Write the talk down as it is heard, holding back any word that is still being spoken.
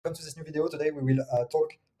Welcome to this new video. Today we will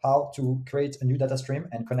talk how to create a new data stream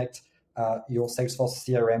and connect your Salesforce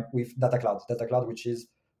CRM with Data Cloud. Data Cloud, which is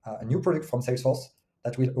a new product from Salesforce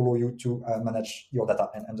that will allow you to manage your data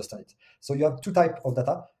and understand it. So you have two types of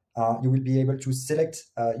data. You will be able to select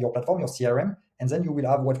your platform, your CRM, and then you will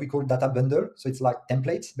have what we call data bundle. So it's like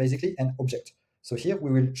templates basically and object. So here we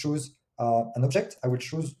will choose an object. I will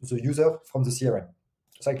choose the user from the CRM.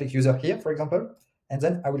 So I click user here, for example, and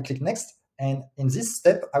then I will click next. And in this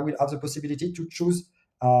step, I will have the possibility to choose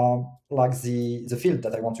like the field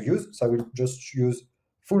that I want to use. So I will just use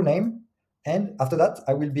full name. And after that,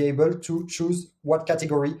 I will be able to choose what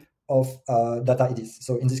category of data it is.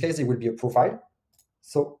 So in this case, it will be a profile.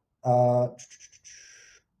 So, so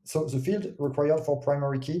the field required for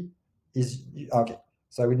primary key is, okay.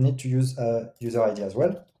 So I will need to use user ID as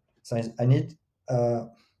well. So I need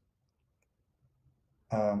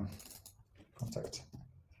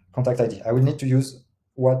contact ID. I will need to use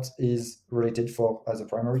what is related for as a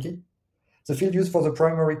primary key. The field used for the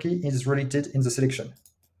primary key is related in the selection.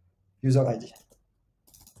 User ID.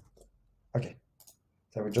 Okay.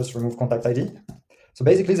 So I will just remove contact ID. So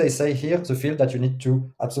basically they say here the field that you need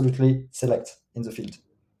to absolutely select in the field.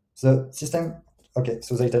 The system, okay,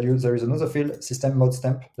 so they tell you there is another field, system mode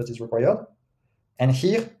stamp, that is required. And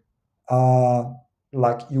here,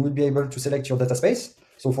 like you will be able to select your data space.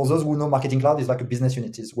 So for those who know, Marketing Cloud is like a business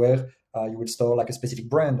unit, is where you will store like a specific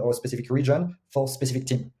brand or a specific region for a specific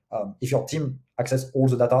team. If your team access all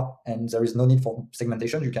the data and there is no need for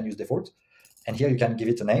segmentation, you can use default. And here you can give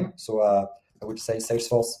it a name. So I would say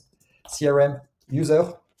Salesforce CRM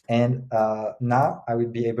user. And now I will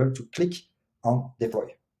be able to click on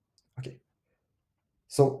deploy. Okay.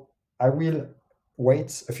 So I will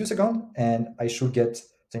wait a few seconds and I should get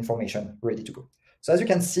the information ready to go. So as you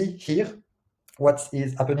can see here, what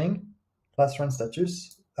is happening, last run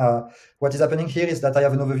status. What is happening here is that I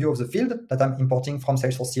have an overview of the field that I'm importing from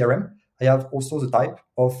Salesforce CRM. I have also the type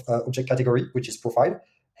of object category, which is profile,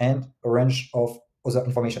 and a range of other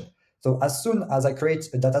information. So as soon as I create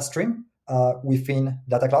a data stream within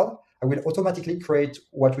Data Cloud, I will automatically create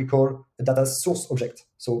what we call a data source object.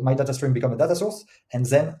 So my data stream becomes a data source, and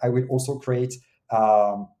then I will also create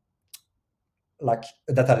like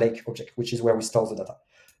a data lake object, which is where we store the data.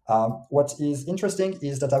 What is interesting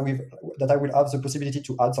is that I will have the possibility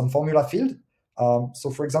to add some formula field. So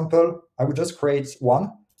for example, I will just create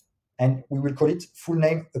one and we will call it full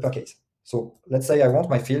name uppercase. So let's say I want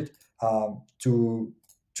my field to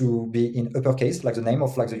be in uppercase, like the name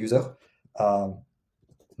of like the user,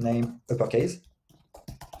 name uppercase.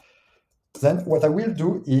 Then what I will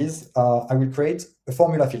do is I will create a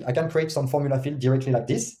formula field. I can create some formula field directly like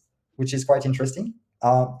this, which is quite interesting.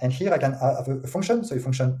 And here I can have a function. So a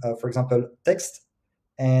function, for example, text,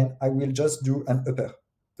 and I will just do an upper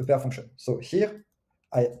function. So here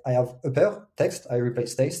I have upper text, I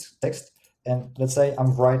replace text, and let's say I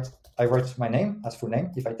write my name as full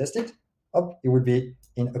name. If I test it, up, it will be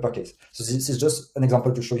in uppercase. So this is just an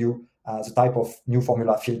example to show you the type of new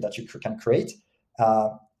formula field that you can create.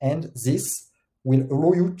 And this will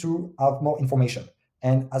allow you to have more information.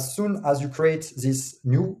 And as soon as you create this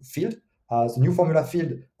new field, the new formula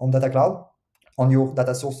field on Data Cloud, on your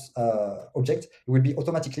data source object, it will be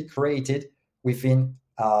automatically created within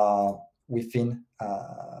like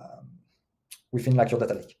your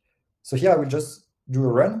data lake. So here I will just do a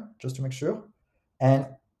run just to make sure. And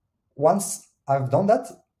once I've done that,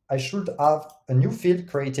 I should have a new field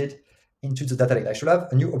created into the data lake. I should have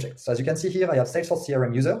a new object. So as you can see here, I have Salesforce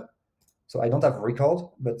CRM user. So I don't have record,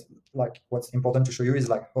 but like what's important to show you is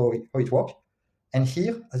like how it works. And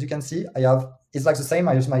here, as you can see, it's like the same.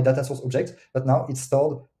 I use my data source object, but now it's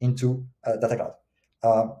stored into Data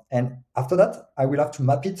Cloud. And after that, I will have to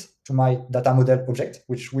map it to my data model object,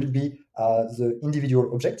 which will be the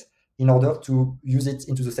individual object, in order to use it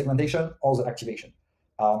into the segmentation or the activation.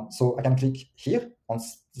 So I can click here on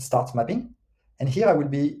Start Mapping. And here I will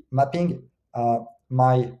be mapping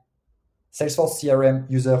my Salesforce CRM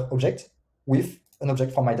user object with an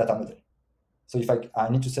object from my data model. So if I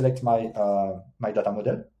need to select my my data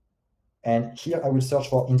model, and here I will search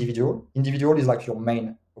for individual. Individual is like your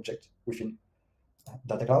main object within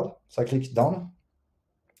Data Cloud. So I click down.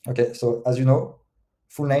 Okay, so as you know,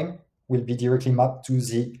 full name will be directly mapped to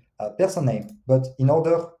the person name. But in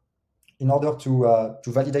order to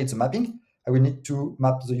validate the mapping, I will need to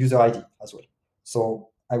map the user ID as well. So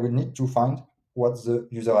I will need to find what's the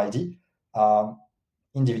user ID,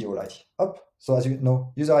 individual ID. Up. So as you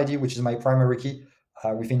know, user ID, which is my primary key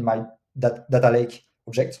within my data lake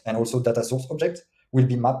object and also data source object, will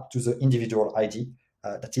be mapped to the individual ID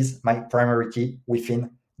that is my primary key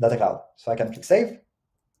within Data Cloud. So I can click Save.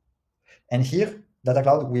 And here Data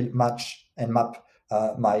Cloud will match and map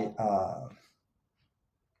my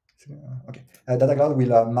Data Cloud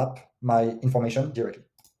will map my information directly.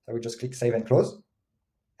 I will just click Save and Close,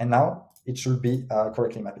 and now it should be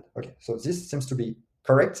correctly mapped. Okay, so this seems to be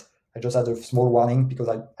correct. I just had a small warning because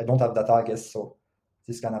I don't have data, I guess, so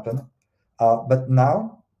this can happen. But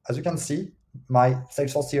now, as you can see, my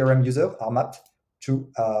Salesforce CRM users are mapped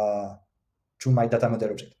to my data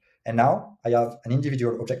model object. And now I have an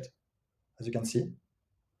individual object, as you can see.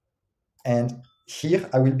 And here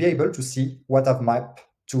I will be able to see what I've mapped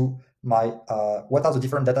to my, what are the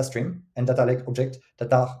different data stream and data lake object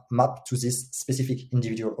that are mapped to this specific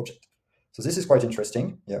individual object. So this is quite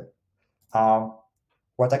interesting. Yeah.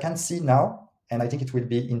 What I can see now, and I think it will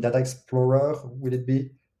be in Data Explorer, will it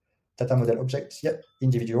be data model object? Yeah,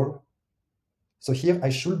 individual. So here I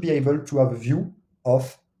should be able to have a view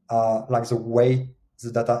of like the way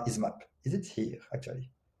the data is mapped. Is it here actually?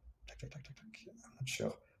 I'm not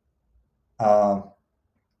sure.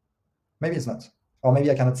 Maybe it's not, or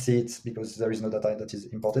maybe I cannot see it because there is no data that is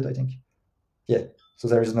imported, I think. Yeah, so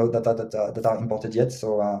there is no data that are imported yet.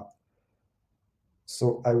 So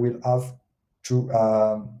so I will have to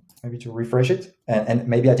maybe to refresh it, and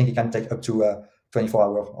maybe I think it can take up to 24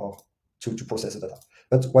 hours or to process the data.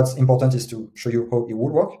 But what's important is to show you how it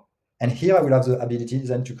would work. And here I will have the ability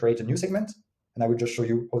then to create a new segment, and I will just show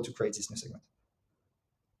you how to create this new segment.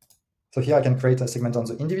 So here I can create a segment on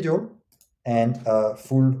the individual and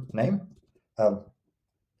full name,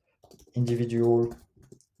 individual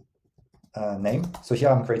name. So here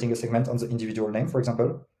I'm creating a segment on the individual name, for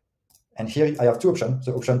example. And here I have two options: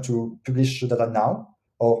 the option to publish the data now,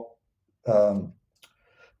 or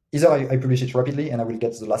either I publish it rapidly and I will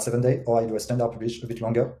get the last 7 days, or I do a standard publish a bit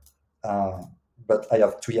longer. But I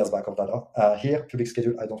have 2 years back of data. Here, public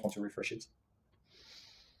schedule, I don't want to refresh it.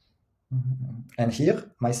 And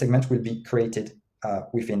here, my segment will be created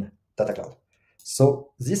within Data Cloud.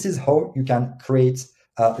 So this is how you can create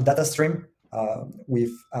a data stream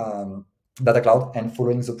with Data Cloud and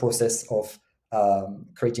following the process of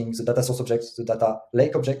creating the data source object, the data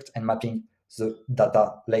lake object, and mapping the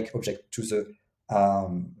data lake object to the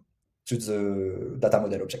data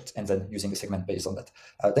model object, and then using a segment based on that.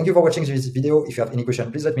 Thank you for watching this video. If you have any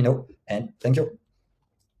question, please let me know, and thank you.